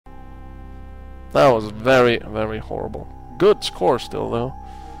That was very, very horrible. Good score still, though.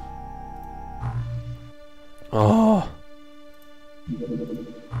 Oh.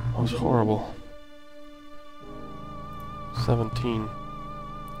 That was horrible. 17.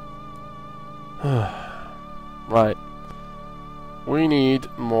 Right. We need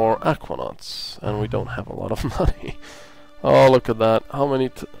more aquanauts, and we don't have a lot of money. Oh, look at that. How many?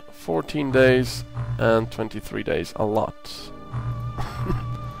 14 days and 23 days. A lot.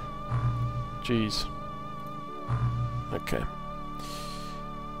 Jeez. Okay.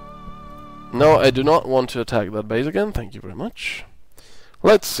 No, I do not want to attack that base again. Thank you very much.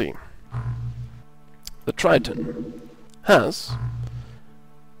 Let's see. The Triton has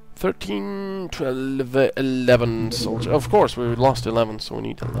 13, 12, 11 soldiers. Of course, we lost 11, so we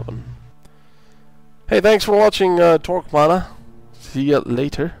need 11. Hey, thanks for watching, Torquemada. See you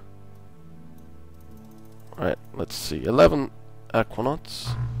later. Alright, let's see. 11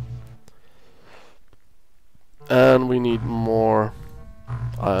 aquanauts. And we need more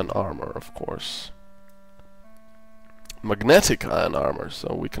iron armor, of course. Magnetic iron armor,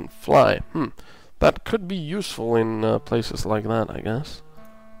 so we can fly. That could be useful in places like that, I guess.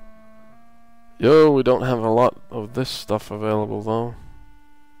 Yo, we don't have a lot of this stuff available, though.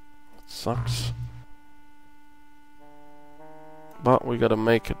 It sucks. But we gotta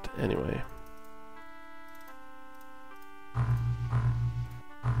make it anyway.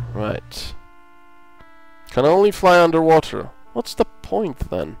 Right. Can only fly underwater. What's the point,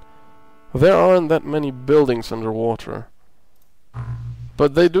 then? There aren't that many buildings underwater.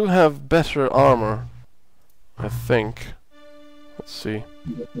 But they do have better armor, I think. Let's see.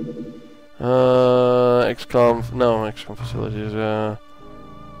 XCOM facilities,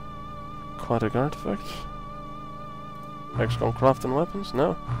 aquatic artifacts. XCOM craft and weapons,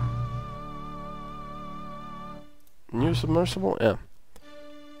 no. New submersible, yeah.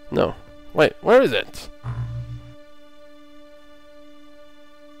 No. Wait, where is it?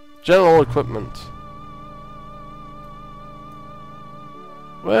 General equipment.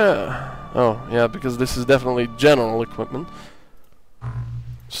 Where? Oh, yeah, because this is definitely general equipment.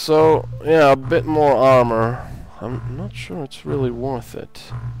 So, yeah, a bit more armor. I'm not sure it's really worth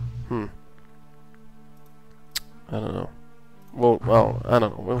it. I don't know. Well, I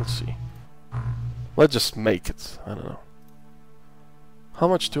don't know. We'll see. Let's just make it. I don't know. How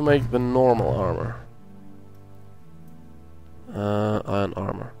much to make the normal armor? Iron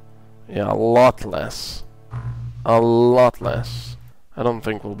armor. Yeah, a lot less. A lot less. I don't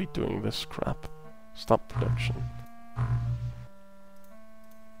think we'll be doing this crap. Stop production.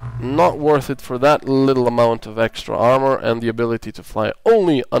 Not worth it for that little amount of extra armor and the ability to fly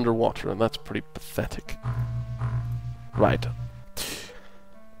only underwater, and that's pretty pathetic. Right.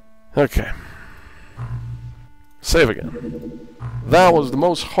 Okay. Save again. That was the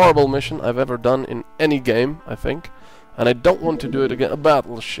most horrible mission I've ever done in any game, I think. And I don't want to do it again. A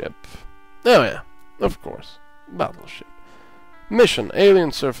battleship. Oh yeah, of course. Battleship. Mission,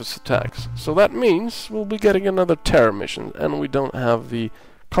 alien surface attacks. So that means we'll be getting another terror mission, and we don't have the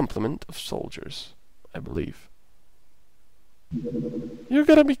complement of soldiers, I believe. You're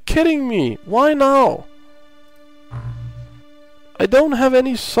gonna be kidding me! Why now? I don't have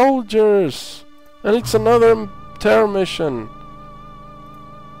any soldiers! And it's another terror mission.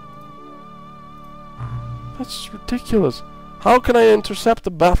 That's ridiculous. How can I intercept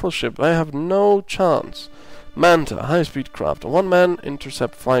the battleship? I have no chance. Manta, high-speed craft. A one-man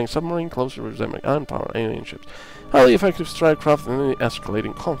intercept flying submarine closely resembling iron power alien ships. Highly effective strike craft in any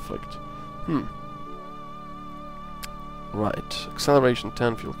escalating conflict. Right. Acceleration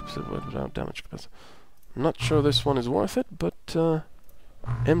 10, fuel capacity without damage capacity. I'm not sure this one is worth it, but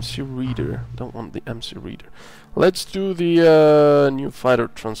MC Reader. Don't want the MC Reader. Let's do the new fighter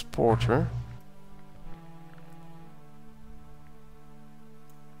transporter.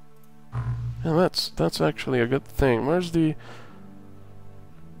 Yeah, that's actually a good thing. Where's the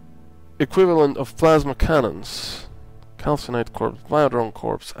equivalent of plasma cannons? Calcinite corpse, Biodrone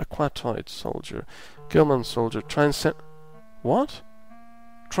corpse, Aquatoid soldier, Gilman soldier, what?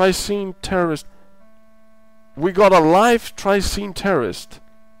 Tricene terrorist. We got a live Tricene terrorist.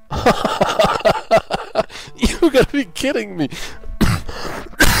 You gotta be kidding me.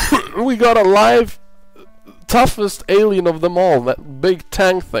 We got a live toughest alien of them all, that big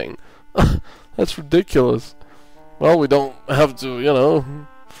tank thing. That's ridiculous. Well, we don't have to, you know,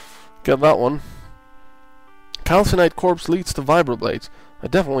 get that one. Calcinite corpse leads to vibroblades. I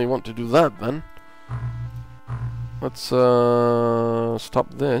definitely want to do that then. Let's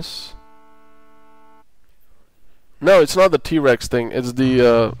stop this. No, it's not the T-Rex thing. It's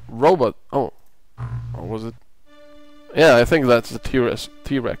the robot. Oh, or was it? Yeah, I think that's the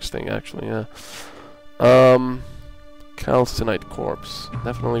T-Rex thing, actually, yeah. Calcinite Corpse.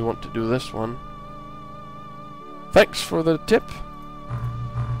 Definitely want to do this one. Thanks for the tip.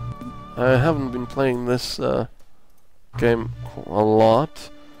 I haven't been playing this game a lot.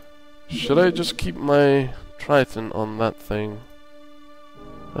 Should I just keep my Triton on that thing?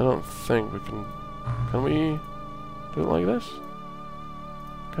 I don't think we can... Can we do it like this?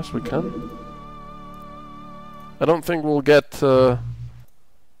 Guess we can. I don't think we'll get...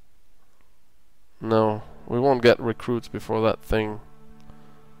 No, we won't get recruits before that thing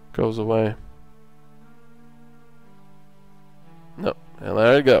goes away. No, and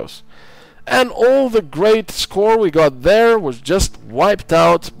there it goes. And all the great score we got there was just wiped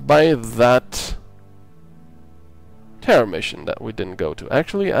out by that terror mission that we didn't go to.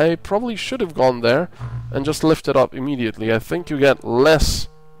 Actually, I probably should have gone there and just lifted up immediately. I think you get less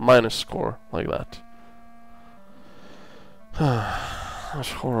minus score like that.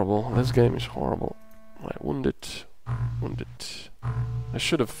 That's horrible. This game is horrible. Right, wounded. Wounded. I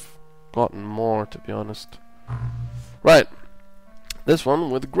should have gotten more, to be honest. Right. This one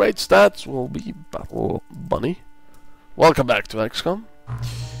with great stats will be Battle Bunny. Welcome back to XCOM.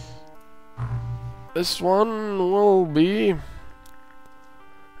 This one will be...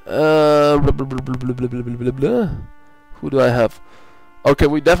 Who do I have? Okay,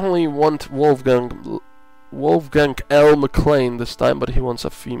 we definitely want Wolfgang L. McLean this time, but he wants a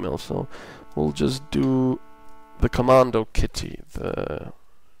female, so we'll just do the Commando Kitty.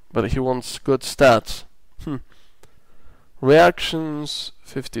 But he wants good stats. Reactions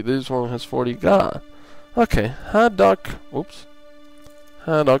 50. This one has 40. God. Okay, Haddock. Oops.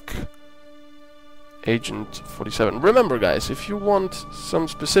 Haddock. Agent 47. Remember, guys, if you want some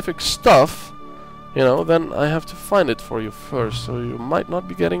specific stuff, you know, then I have to find it for you first. So you might not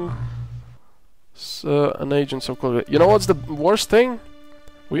be getting an agent so close. You know what's the worst thing?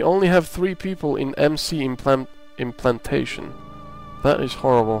 We only have 3 people in MC implantation. That is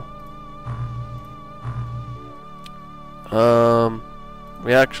horrible.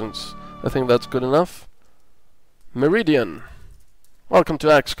 Reactions. I think that's good enough. Meridian. Welcome to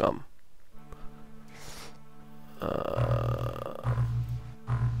XCOM.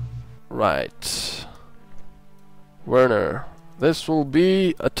 Right. Werner. This will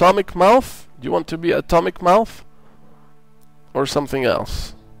be Atomic Mouth. Do you want to be Atomic Mouth? Or something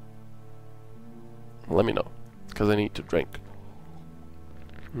else? Let me know, because I need to drink.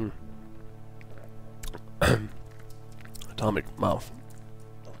 Atomic Mouth.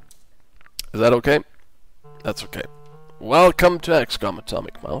 Is that okay? That's okay. Welcome to XCOM,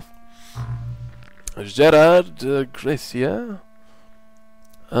 Atomic Mouth. Gerard Gracia.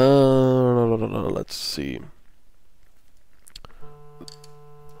 Let's see.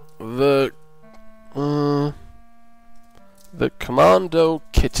 The Commando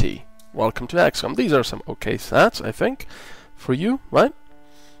Kitty. Welcome to XCOM. These are some okay stats, I think, for you, right?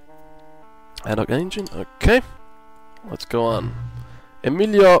 Haddock Engine. Okay. Let's go on.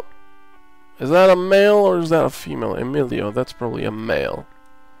 Emilio. Is that a male or is that a female? Emilio. That's probably a male.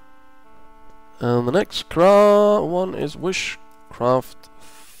 And the next one is Wishcraft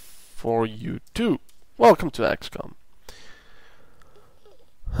for you too. Welcome to XCOM.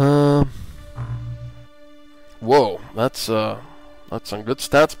 Whoa, that's some good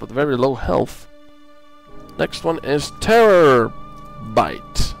stats, but very low health. Next one is Terror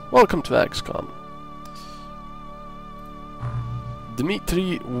Bite. Welcome to XCOM.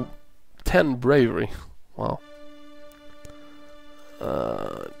 Dimitri 10 Bravery. Wow.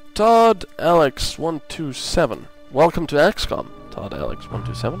 Todd Alex 127. Welcome to XCOM. Todd Alex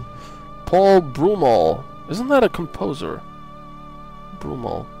 127. Paul Brumall. Isn't that a composer?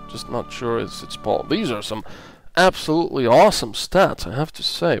 Brumall. Just not sure it's Paul. These are some absolutely awesome stats, I have to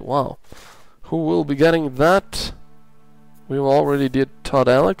say. Wow. Who will be getting that? We already did Todd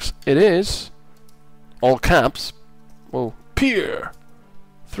Alex. It is all caps. Well, Pierre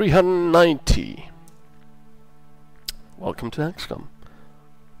 390. Welcome to XCOM.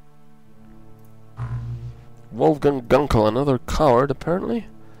 Wolfgang Gunkel, another coward apparently,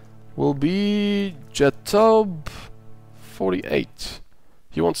 will be Jetob 48.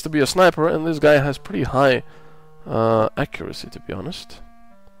 He wants to be a sniper, and this guy has pretty high accuracy, to be honest.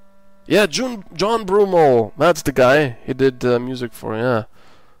 Yeah, John Brumall, that's the guy. He did music for, yeah,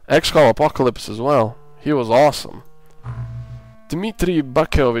 XCOM Apocalypse as well. He was awesome. Dmitry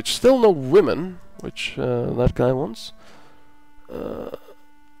Bakovich, still no women, which that guy wants.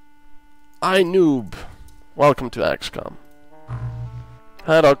 iNoob, welcome to XCOM.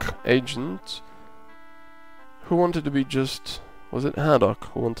 Haddock Agent, who wanted to be just... Was it Haddock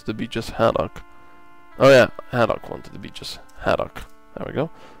who wanted to be just Haddock? Oh yeah, haddock wanted to be just haddock. There we go.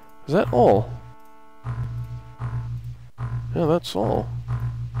 Is that all? Yeah, that's all.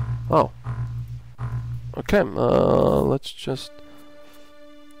 Oh. Okay, let's just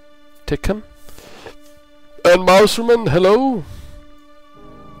tick him. And Mouserman, hello?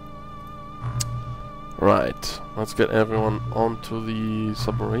 Right, let's get everyone onto the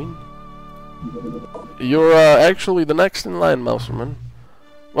submarine. You're actually the next in line, Mouserman.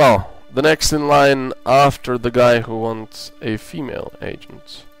 Well, the next in line after the guy who wants a female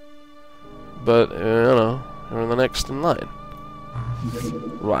agent. But, you know, you're the next in line.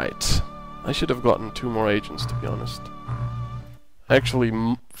 Right. I should have gotten 2 more agents, to be honest. Actually,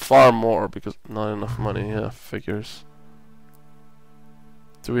 far more, because not enough money, yeah, figures.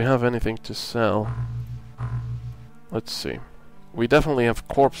 Do we have anything to sell? Let's see. We definitely have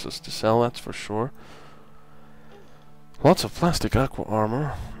corpses to sell, that's for sure. Lots of plastic aqua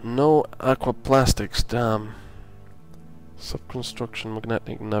armor. No aqua plastics, damn. Subconstruction,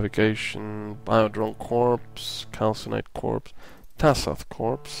 magnetic navigation, biodrone corpse, calcinite corpse, Tassoth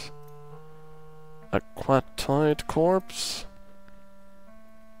corpse, aquatoid corpse,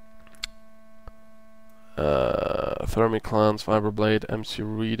 thermiclans, vibroblade, MC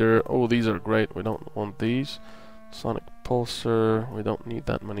reader. Oh, these are great. We don't want these. Sonic pulsar. We don't need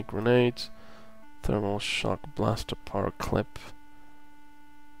that many grenades. Thermal shock blaster power clip.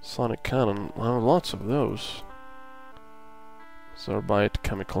 Sonic cannon. I have lots of those. Zerbite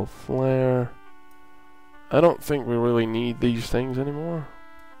chemical flare. I don't think we really need these things anymore.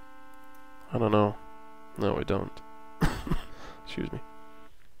 I don't know. No, we don't. Excuse me.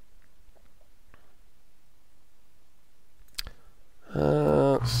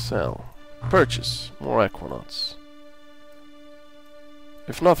 Sell. Purchase. More Aquanauts.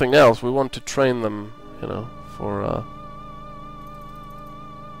 If nothing else, we want to train them, you know, for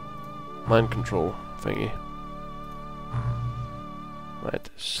mind control thingy. Right.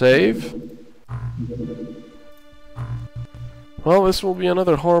 Save. Well, this will be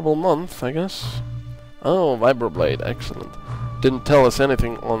another horrible month, I guess. Oh, Vibroblade, excellent. Didn't tell us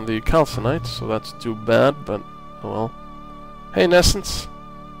anything on the calcinite, so that's too bad, but oh well. Hey, Nessence.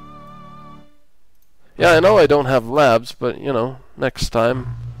 Yeah, I know I don't have labs, but, you know, next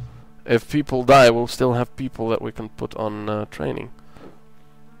time, if people die, we'll still have people that we can put on training.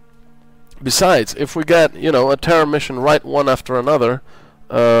 Besides, if we get, you know, a terror mission right one after another,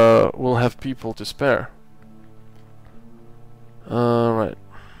 we'll have people to spare. Right.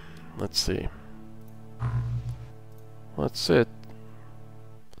 Let's see. What's it?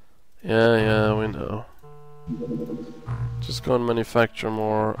 Yeah, we know. Just go and manufacture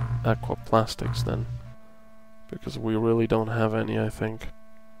more aqua plastics then. Because we really don't have any, I think.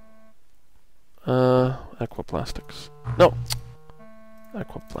 Aqua plastics. No!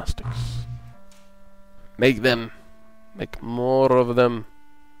 Aqua plastics. Make them! Make more of them.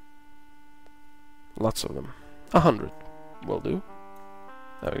 Lots of them. 100 will do.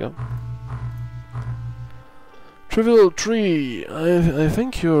 There we go. Trivial tree. I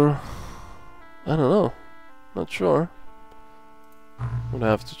think you're... I don't know. Not sure. Would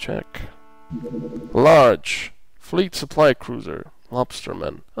have to check. Large. Fleet supply cruiser.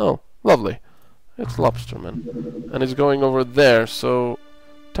 Lobsterman. Oh, lovely. It's Lobsterman. And it's going over there, so...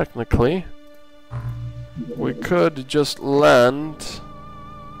 Technically... we could just land...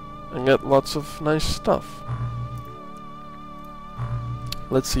 and get lots of nice stuff.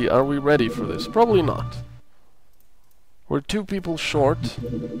 Let's see, are we ready for this? Probably not. We're 2 people short.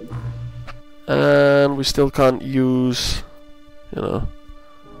 And we still can't use, you know,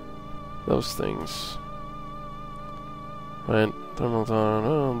 those things. Right, thermal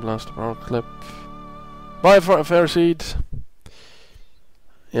tower, blaster power clip. Buy for fair seed.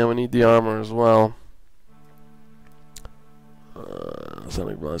 Yeah, we need the armor as well.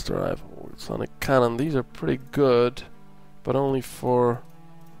 Sonic blaster rifle, sonic cannon. These are pretty good, but only for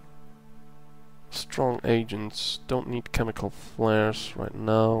strong agents. Don't need chemical flares right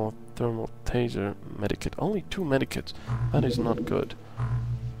now. Thermal taser, medikit. Only 2 medikits. That is not good.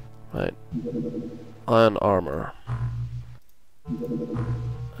 Right. Iron armor.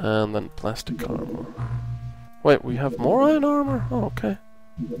 And then plastic armor. Wait, we have more iron armor? Oh, okay.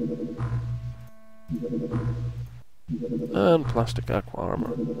 And plastic aqua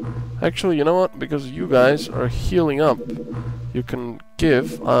armor. Actually, you know what? Because you guys are healing up, you can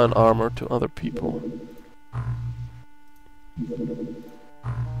give iron armor to other people.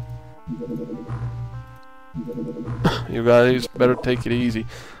 You guys better take it easy.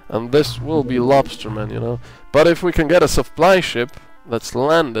 And this will be Lobsterman, you know. But if we can get a supply ship that's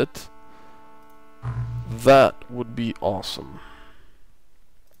landed, that would be awesome.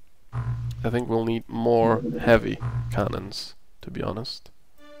 I think we'll need more heavy cannons, to be honest.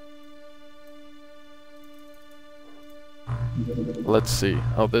 Let's see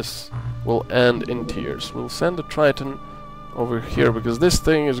how this will end in tiers. We'll send a Triton over here because this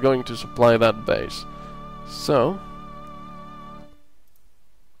thing is going to supply that base. So,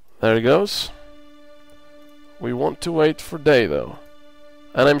 there it goes. We want to wait for day though.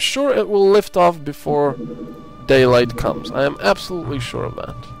 And I'm sure it will lift off before daylight comes. I am absolutely sure of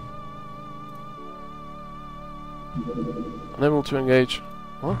that. Unable to engage.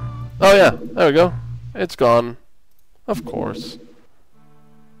 What? Oh yeah, there we go. It's gone. Of course.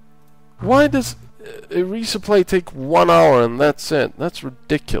 Why does a resupply take 1 hour and that's it? That's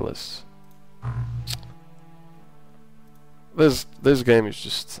ridiculous. This game is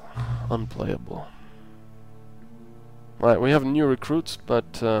just unplayable. Right, we have new recruits,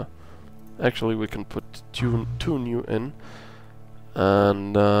 but actually we can put two new in.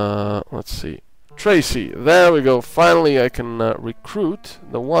 And let's see. Tracy, there we go. Finally I can recruit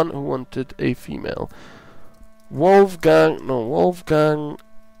the one who wanted a female. Wolfgang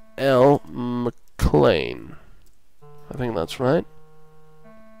L. McLean. I think that's right.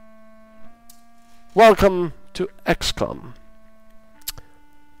 Welcome to XCOM.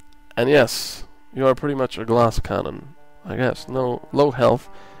 And yes, you are pretty much a glass cannon, I guess. No, low health,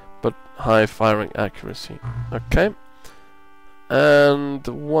 but high firing accuracy. Okay. And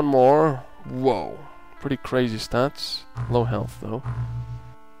one more. Whoa. Pretty crazy stats. Low health, though.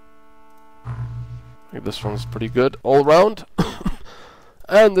 I think this one's pretty good all round.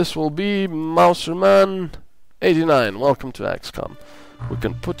 And this will be Mouserman 89. Welcome to XCOM. We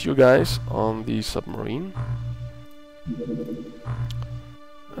can put you guys on the submarine.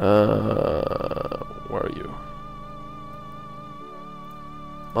 Where are you?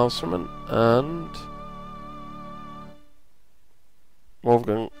 Mouserman and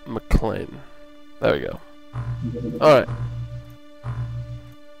Wolfgang McLean. There we go. Alright.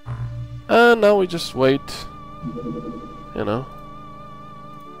 And now we just wait, you know,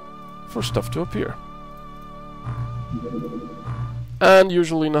 for stuff to appear. And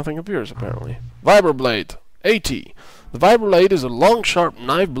usually nothing appears, apparently. Vibroblade 80. The Vibroblade is a long, sharp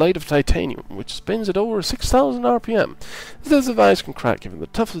knife blade of titanium, which spins at over 6,000 RPM. This device can crack even the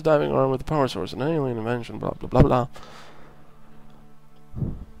toughest diving arm with a power source, an alien invention, blah blah blah blah.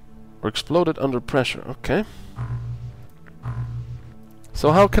 Or exploded under pressure. Okay.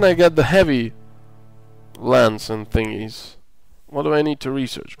 So how can I get the heavy lance and thingies? What do I need to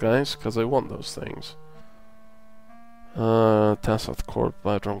research, guys? Because I want those things. Tassath Corpse,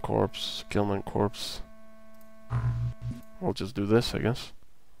 Biotron Corpse, Killman Corpse. I'll just do this, I guess.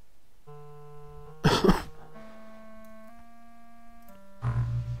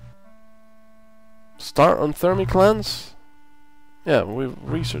 Start on Thermic Lance? Yeah, we've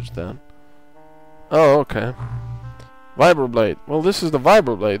researched that. Oh, okay. Vibroblade. Well, this is the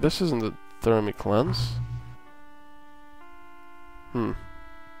Vibroblade. This isn't the Thermic Lance.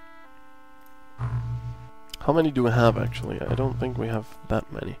 How many do we have, actually? I don't think we have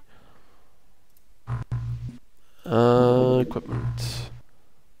that many. Equipment.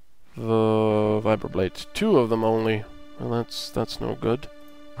 The Vibroblade. 2 of them only. Well, that's no good.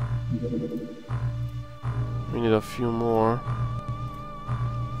 We need a few more.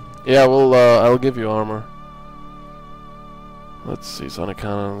 Yeah, well, I'll give you armor. Let's see, Sonic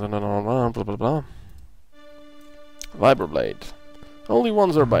Cannon, blah blah blah. Vibroblade. Only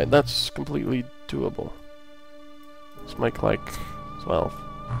 1 Zerbite, that's completely doable. Let's make like 12.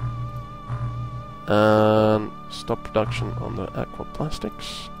 And stop production on the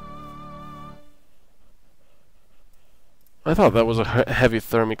aquaplastics. I thought that was a heavy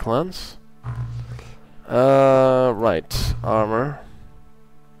thermic lance. Right, armor.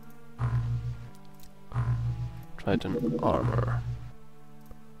 Triton armor.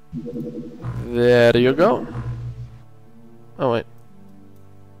 There you go. Oh wait.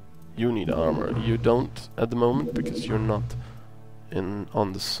 You need armor. You don't at the moment because you're not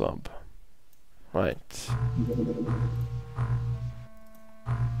on the sub. Right.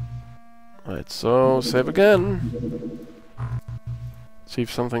 Right, so save again. See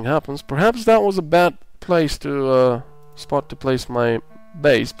if something happens. Perhaps that was a bad place to spot to place my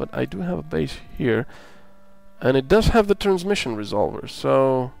base, but I do have a base here. And it does have the transmission resolver,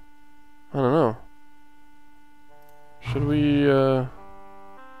 so I don't know. Should we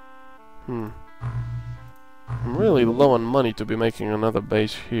I'm really low on money to be making another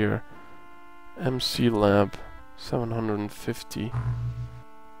base here. MC Lab 750.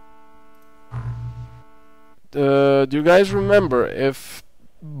 Do you guys remember if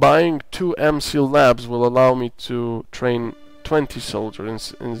buying 2 MC Labs will allow me to train 20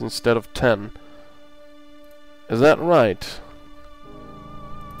 soldiers instead of 10. Is that right?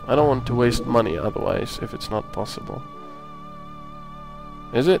 I don't want to waste money otherwise, if it's not possible.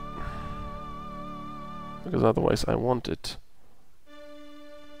 Is it? Because otherwise I want it.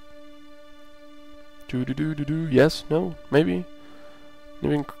 Yes? No? Maybe?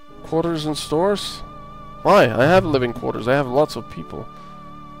 Living quarters and stores? Why? I have living quarters. I have lots of people.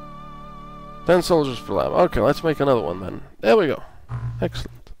 10 soldiers per lab. Okay, let's make another one then. There we go.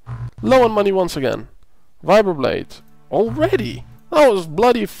 Excellent. Low on money once again. Vibroblade. Already? That was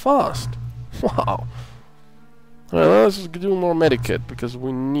bloody fast. Wow. Alright, let's just do more medikit, because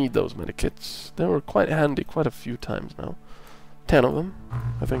we need those medikits. They were quite handy quite a few times now. 10 of them,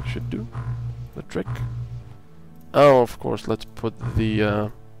 I think, should do the trick. Oh, of course, let's put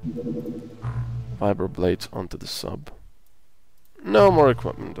the vibroblades onto the sub. No more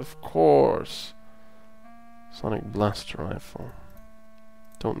equipment, of course. Sonic blaster rifle.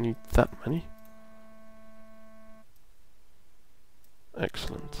 Don't need that many.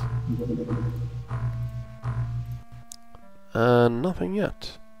 Excellent. Nothing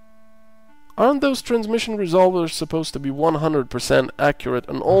yet. Aren't those transmission resolvers supposed to be 100% accurate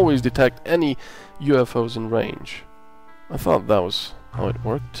and always detect any UFOs in range? I thought that was how it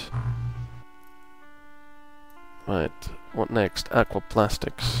worked. Right, what next?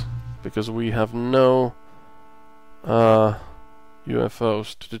 Aquaplastics. Because we have no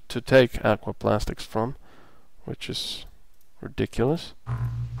UFOs to take aquaplastics from, which is ridiculous.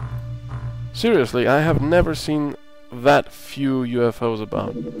 Seriously, I have never seen that few UFOs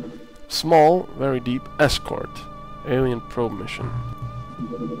about. Small, very deep, escort. Alien probe mission.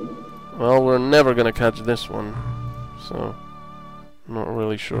 Well, we're never gonna catch this one, so I'm not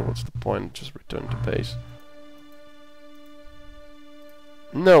really sure what's the point. Just return to base.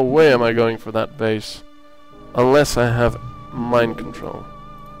 No way am I going for that base unless I have mind control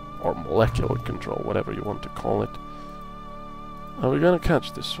or molecular control, whatever you want to call it. Are we gonna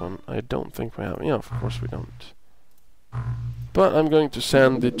catch this one? I don't think we have. Yeah, of course we don't. But I'm going to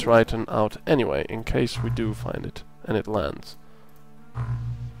send the Triton out anyway, in case we do find it, and it lands.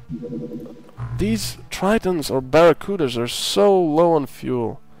 These Tritons or Barracudas are so low on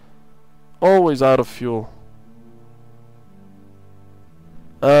fuel. Always out of fuel.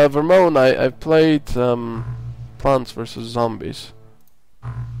 Vermont, I've played Plants vs. Zombies.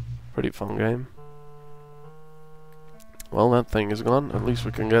 Pretty fun game. Well, that thing is gone. At least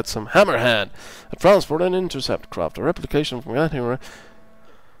we can get some Hammerhead. A transport and intercept craft. A replication from that.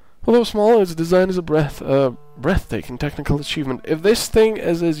 Although small, its design is a breathtaking technical achievement. If this thing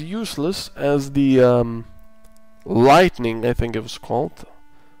is as useless as the Lightning, I think it was called,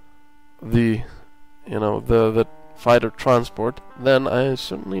 the fighter transport, then I'm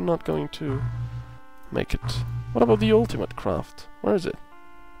certainly not going to make it. What about the ultimate craft? Where is it?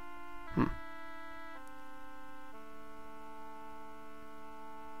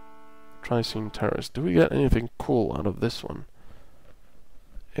 Tricene Terrace. Do we get anything cool out of this one?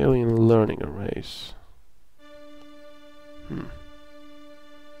 Alien learning arrays.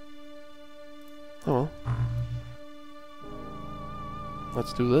 Oh well.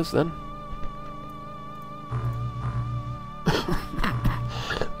 Let's do this then.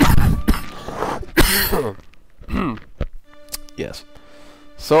 Yes.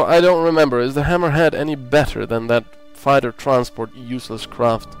 So I don't remember. Is the Hammerhead any better than that fighter transport useless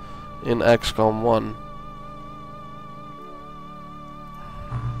craft in XCOM 1?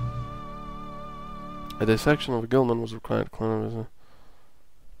 A dissection of Gilman was required.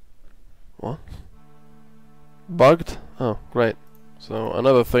 What? Bugged? Oh, great. So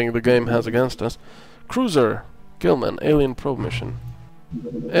another thing the game has against us. Cruiser, Gilman, alien probe mission.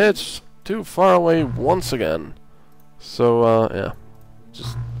 It's too far away once again. So, yeah.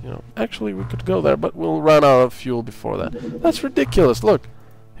 Just, actually we could go there, but we'll run out of fuel before that. That's ridiculous, look.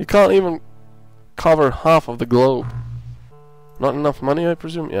 He can't even cover half of the globe. Not enough money, I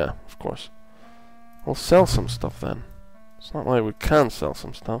presume? Yeah, of course. We'll sell some stuff then. It's not like we can't sell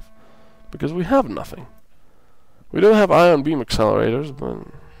some stuff, because we have nothing. We do have ion beam accelerators, but...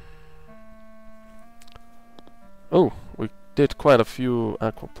 Oh, we did quite a few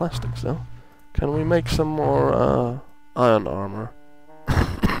aquaplastics though. Can we make some more ion armor?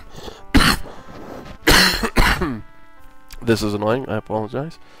 This is annoying, I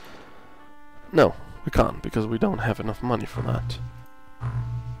apologize. No, we can't, because we don't have enough money for that.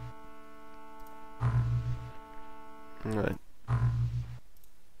 Right.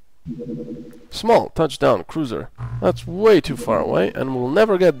 Small touchdown cruiser. That's way too far away, and we'll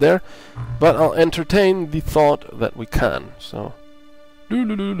never get there, but I'll entertain the thought that we can, so...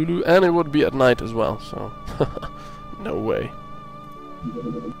 And it would be at night as well, so... No way.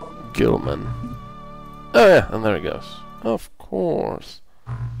 Gilman. Oh yeah, and there he goes. Of course.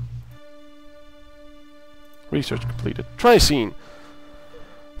 Research completed. Tricene.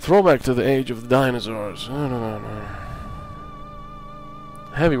 Throwback to the age of the dinosaurs.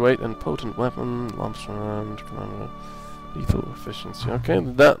 Heavyweight and potent weapon. Lobster and lethal efficiency. Okay,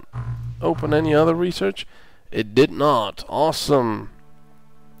 did that open any other research? It did not. Awesome.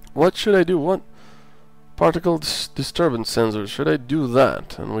 What should I do? What particle disturbance sensors? Should I do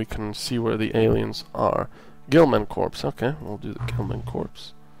that? And we can see where the aliens are. Gilman corpse. Okay, we'll do the Gilman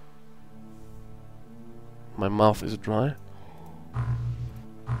corpse. My mouth is dry.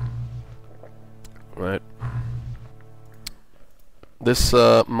 Right. This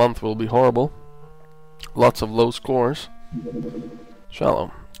month will be horrible. Lots of low scores.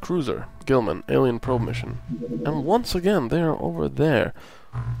 Shallow. Cruiser. Gilman. Alien probe mission. And once again, they are over there.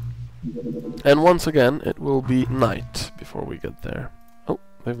 And once again, it will be night before we get there. Oh,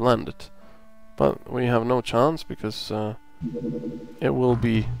 they've landed. But we have no chance because it will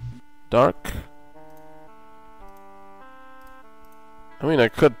be dark. I mean, I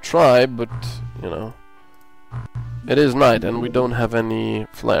could try, but, you know, it is night and we don't have any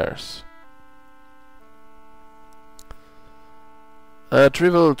flares.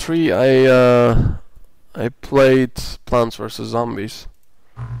 Trivial 3, I played Plants vs. Zombies.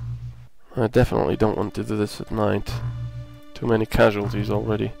 I definitely don't want to do this at night. Too many casualties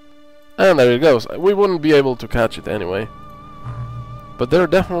already. And there it goes. We wouldn't be able to catch it anyway. But they're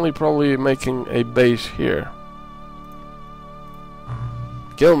definitely probably making a base here.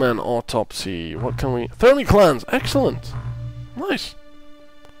 Gilman autopsy. What can we... Thermiclans! Excellent! Nice!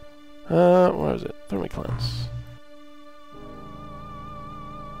 Where is it? Thermiclans.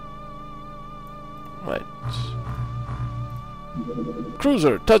 Right.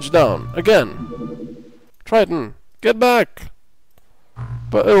 Cruiser, touchdown! Again! Triton, get back!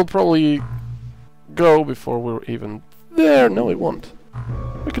 But it'll probably go before we're even there. No, it won't.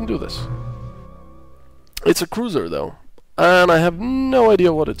 We can do this. It's a cruiser, though. And I have no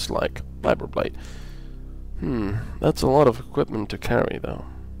idea what it's like. Vibroblade. That's a lot of equipment to carry, though.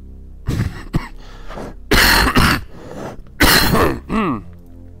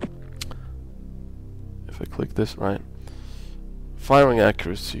 If I click this right. Firing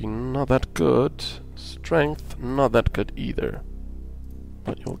accuracy, not that good. Strength, not that good either.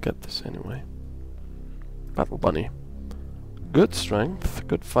 But you'll get this anyway. Battle Bunny. Good strength,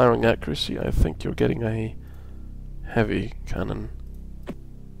 good firing accuracy. I think you're getting a heavy cannon.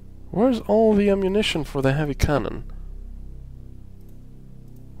 Where's all the ammunition for the heavy cannon?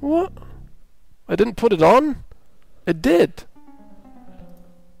 What? I didn't put it on? It did!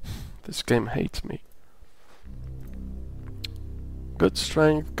 This game hates me. Good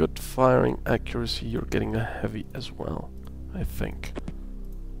strength, good firing accuracy. You're getting a heavy as well, I think.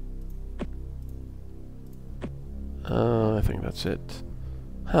 I think that's it.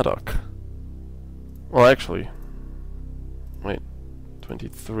 Haddock. Well, actually... Wait.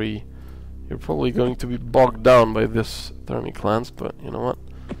 23. You're probably going to be bogged down by this Thermiclans, but you know what?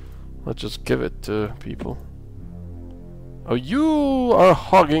 Let's just give it to people. Oh, you are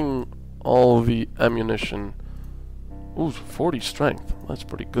hogging all the ammunition. Ooh, 40 strength. That's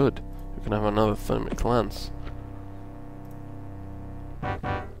pretty good. You can have another Thermiclans.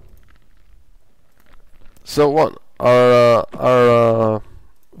 So what? Are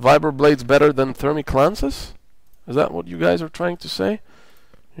Vibroblades better than Thermiclanses? Is that what you guys are trying to say?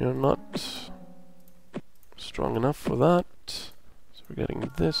 You're not strong enough for that. So we're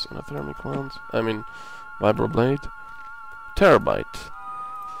getting this and a Thermiclans. I mean, Vibroblade. Terabyte.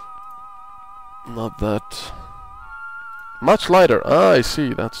 Not that. Much lighter. Ah, I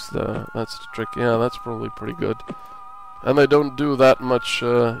see. That's the trick. Yeah, that's probably pretty good. And they don't do that much, you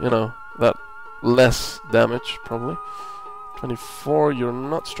know, that less damage, probably. 24, you're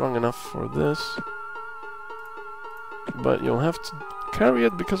not strong enough for this. But you'll have to carry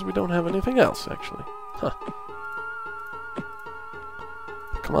it because we don't have anything else, actually. Huh.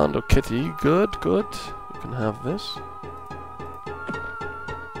 Commando Kitty, good, good. You can have this.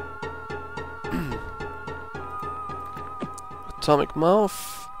 Atomic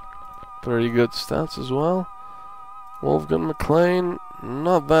Mouth, pretty good stats as well. Wolfgun McLean,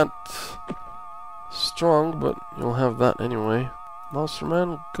 not that strong, but you'll have that anyway.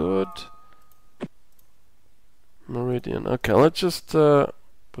 Monsterman, good. Meridian, okay, let's just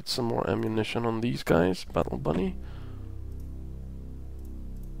put some more ammunition on these guys. Battle Bunny.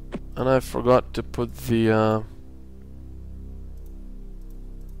 And I forgot to put the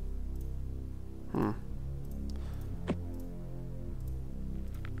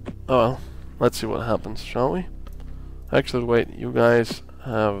Oh well, let's see what happens, shall we? Actually, wait, you guys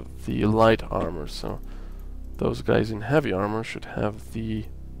have the light armor, so those guys in heavy armor should have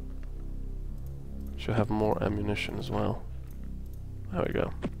more ammunition as well. There we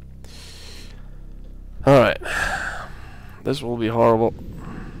go. Alright. This will be horrible.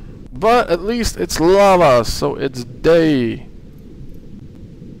 But at least it's lava, so it's day...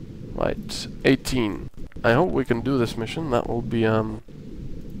 Right, 18. I hope we can do this mission. That will be,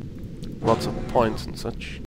 lots of points and such.